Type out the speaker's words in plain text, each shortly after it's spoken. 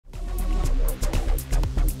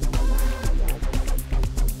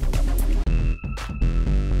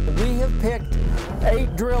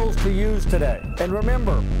drills to use today. And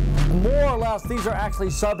remember, more or less, these are actually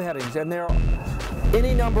subheadings, and there are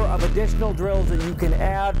any number of additional drills that you can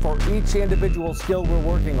add for each individual skill we're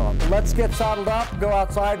working on. Let's get saddled up, go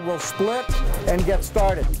outside, we'll split, and get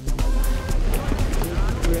started.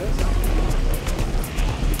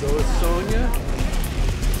 Go with Sonia.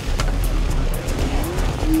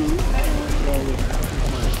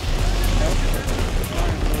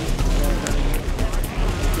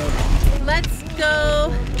 Let's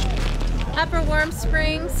go Upper Warm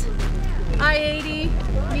Springs, I-80,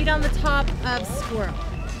 meet on the top of Squirrel.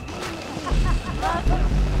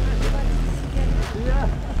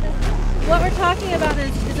 What we're talking about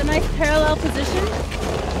is a nice parallel position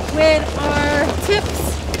with our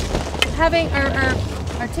tips having our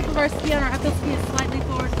tip of our ski on our uphill ski is slightly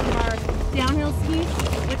forward from our downhill ski,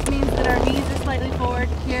 which means that our knees are slightly forward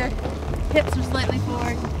here, hips are slightly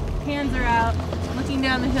forward, hands are out, looking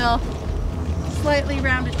down the hill, slightly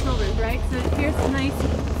rounded shoulders, right? So here's a nice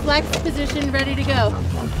flexed position, ready to go.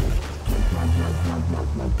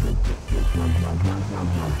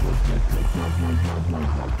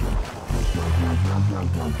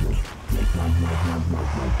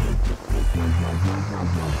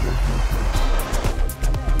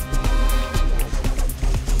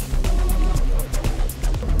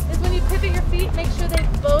 Is when you pivot your feet, make sure they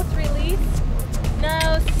both release.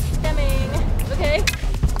 No stemming, okay?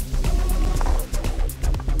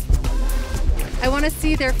 I want to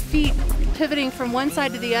see their feet pivoting from one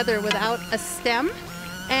side to the other without a stem,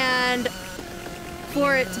 and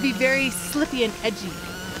for it to be very slippy and edgy.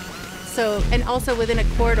 So, and also within a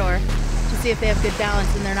corridor to see if they have good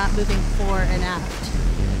balance and they're not moving fore and aft.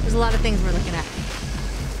 There's a lot of things we're looking at.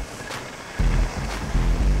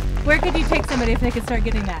 Where could you take somebody if they could start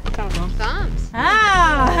getting that? Bumps.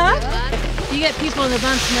 Ah! Huh? You get people in the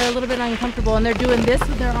bumps and they're a little bit uncomfortable and they're doing this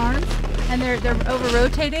with their arms and they're over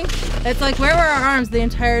rotating. It's like, where were our arms the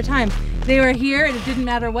entire time? They were here and it didn't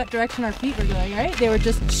matter what direction our feet were going, right? They were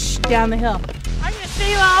just down the hill. On your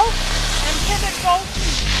CeeLo and pivot both feet.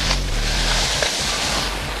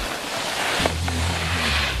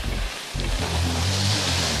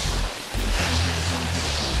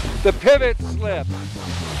 The pivot slip.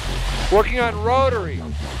 Working on rotary.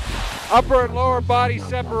 Upper and lower body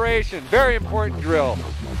separation. Very important drill.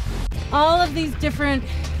 All of these different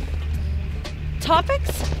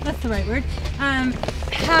topics, that's the right word,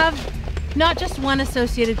 have not just one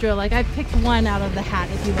associated drill. Like I picked one out of the hat,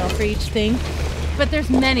 if you will, for each thing, but there's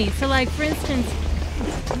many. So like for instance,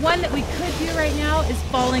 one that we could do right now is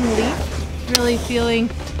falling leap, really feeling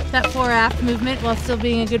that fore aft movement while still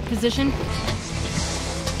being in a good position.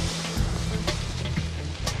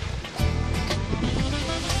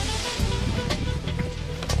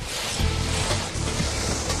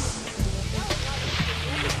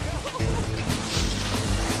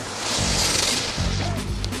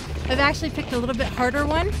 I've actually picked a little bit harder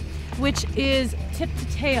one, which is tip to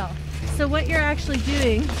tail. So what you're actually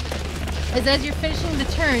doing is as you're finishing the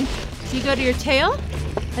turn, you go to your tail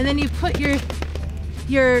and then you put your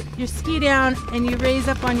ski down and you raise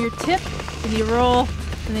up on your tip and you roll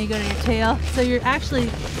and then you go to your tail. So you're actually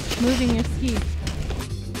moving your ski.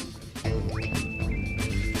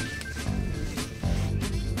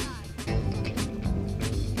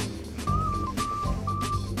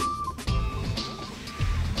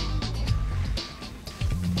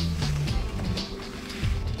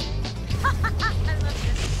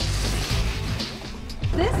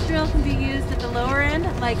 This drill can be used at the lower end,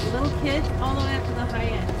 like little kids, all the way up to the high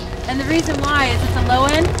end. And the reason why is at the low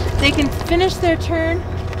end, they can finish their turn,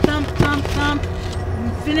 thump, thump, thump,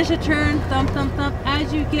 finish a turn, thump, thump, thump.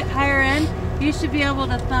 As you get higher end, you should be able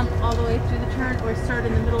to thump all the way through the turn or start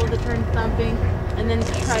in the middle of the turn thumping and then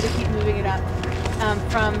try to keep moving it up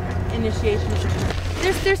from initiation of the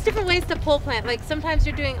turn. There's different ways to pole plant. Like sometimes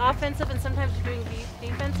you're doing offensive and sometimes you're doing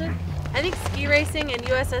defensive. I think ski racing and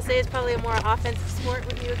USSA is probably a more offensive sport,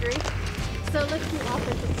 wouldn't you agree? So let's do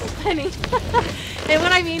offensive pole planting. And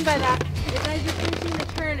what I mean by that is as you're finishing the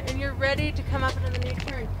turn and you're ready to come up into the new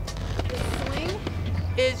turn, the swing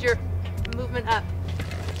is your movement up.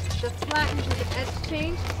 The flatten to the edge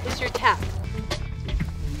change is your tap.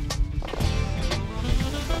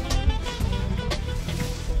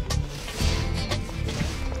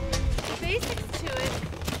 The basics to it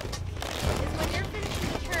is when you're finishing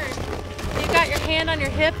the turn, you've got your hand on your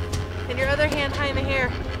hip and your other hand behind the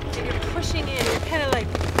hair and you're pushing in. You're kind of like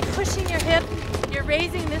pushing your hip, you're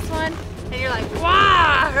raising this one and you're like,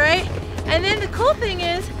 wah, right? And then the cool thing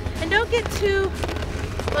is, and don't get too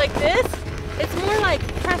like this, it's more like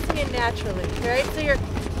pressing in naturally, right? So you're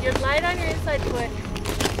light on your inside foot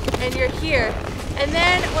and you're here And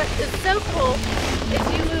then what is so cool is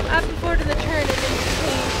you move up and forward in the turn and then you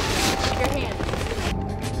change your hand.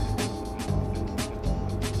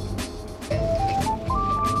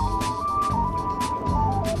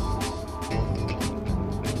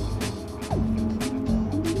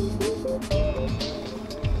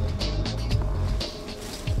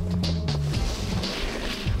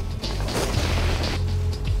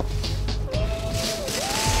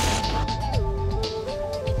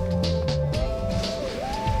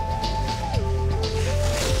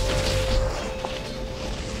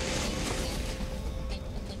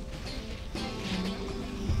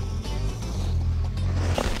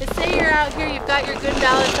 Say you're out here, you've got your good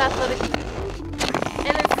balance athletic,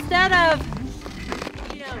 and instead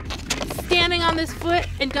of, you know, standing on this foot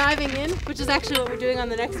and diving in, which is actually what we're doing on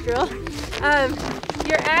the next drill,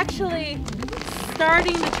 you're actually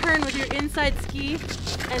starting the turn with your inside ski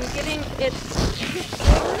and getting it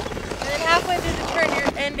forward, and then halfway through the turn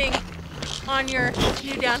you're ending on your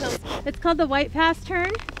new downhill. It's called the white pass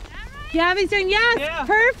turn. Gabby's doing, yes, yeah.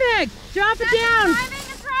 Perfect. Drop it down.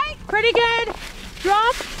 Pretty good.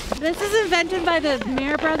 Drop. This is invented by the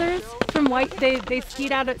Mayer brothers from White. They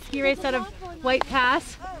skied out at ski race out of White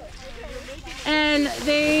Pass, and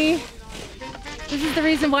this is the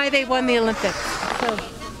reason why they won the Olympics. So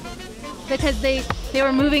because they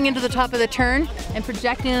were moving into the top of the turn and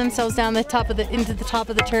projecting themselves down the top of into the top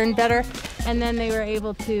of the turn better, and then they were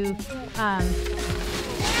able to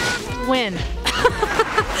win.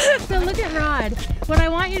 So look at Rod. What I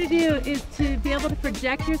want you to do is to be able to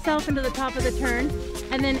project yourself into the top of the turn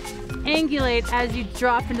and then angulate as you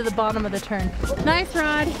drop into the bottom of the turn. Nice,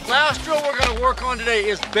 Rod. Last drill we're going to work on today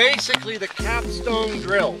is basically the capstone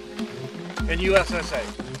drill in USSA.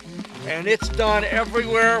 And it's done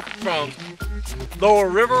everywhere from lower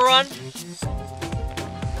river run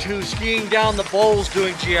to skiing down the bowls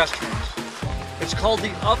doing GS turns. It's called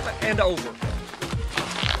the up and over.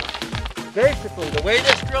 Basically, the way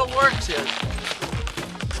this drill works is,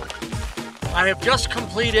 I have just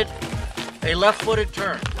completed a left-footed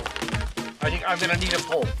turn. I think I'm going to need a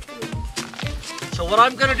pole. So what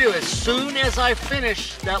I'm going to do, as soon as I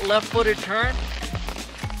finish that left-footed turn,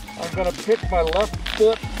 I'm going to pick my left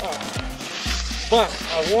foot up. But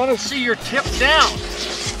I want to see your tip down.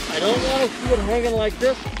 I don't want to see it hanging like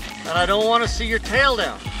this, and I don't want to see your tail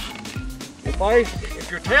down. If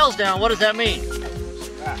your tail's down, what does that mean?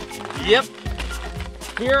 Yep.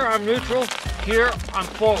 Here I'm neutral, here I'm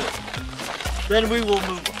forward. Then we will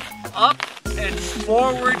move up and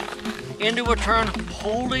forward into a turn,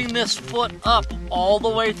 holding this foot up all the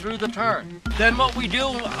way through the turn. Then what we do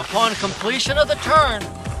upon completion of the turn,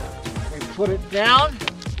 we put it down,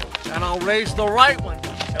 and I'll raise the right one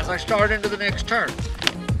as I start into the next turn.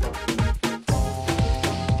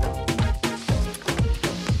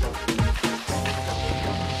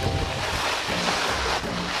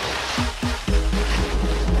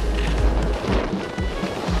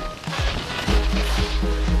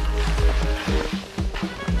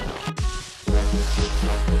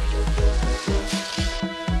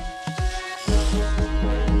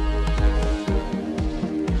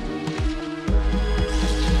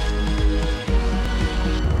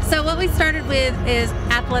 So what we started with is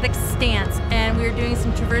athletic stance, and we were doing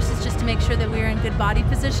some traverses just to make sure that we were in good body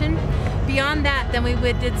position. Beyond that, then we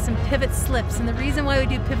did some pivot slips, and the reason why we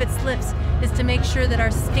do pivot slips is to make sure that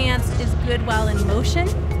our stance is good while in motion.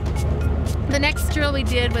 The next drill we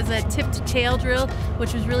did was a tip to tail drill,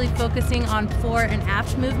 which was really focusing on fore and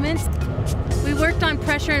aft movements. We worked on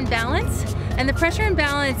pressure and balance, and the pressure and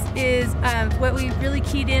balance is what we really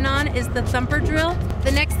keyed in on is the thumper drill.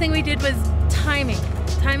 The next thing we did was timing.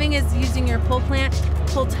 Timing is using your pull plant,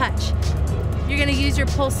 pull touch. You're going to use your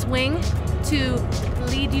pull swing to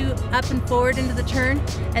lead you up and forward into the turn,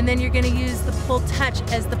 and then you're going to use the pull touch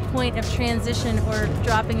as the point of transition or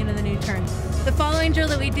dropping into the new turn. The following drill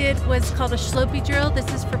that we did was called a slopey drill.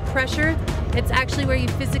 This is for pressure. It's actually where you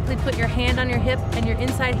physically put your hand on your hip and your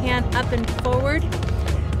inside hand up and forward.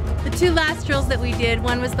 The two last drills that we did,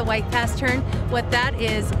 one was the white pass turn. What that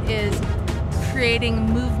is creating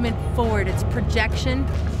movement forward. It's projection.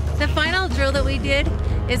 The final drill that we did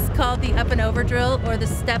is called the up and over drill, or the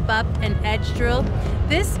step up and edge drill.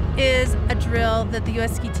 This is a drill that the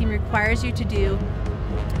US Ski Team requires you to do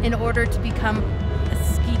in order to become a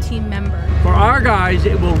ski team member. For our guys,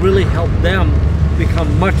 it will really help them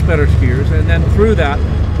become much better skiers, and then through that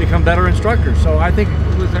become better instructors. So I think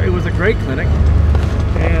it was a great clinic,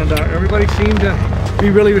 and everybody seemed to be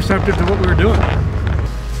really receptive to what we were doing.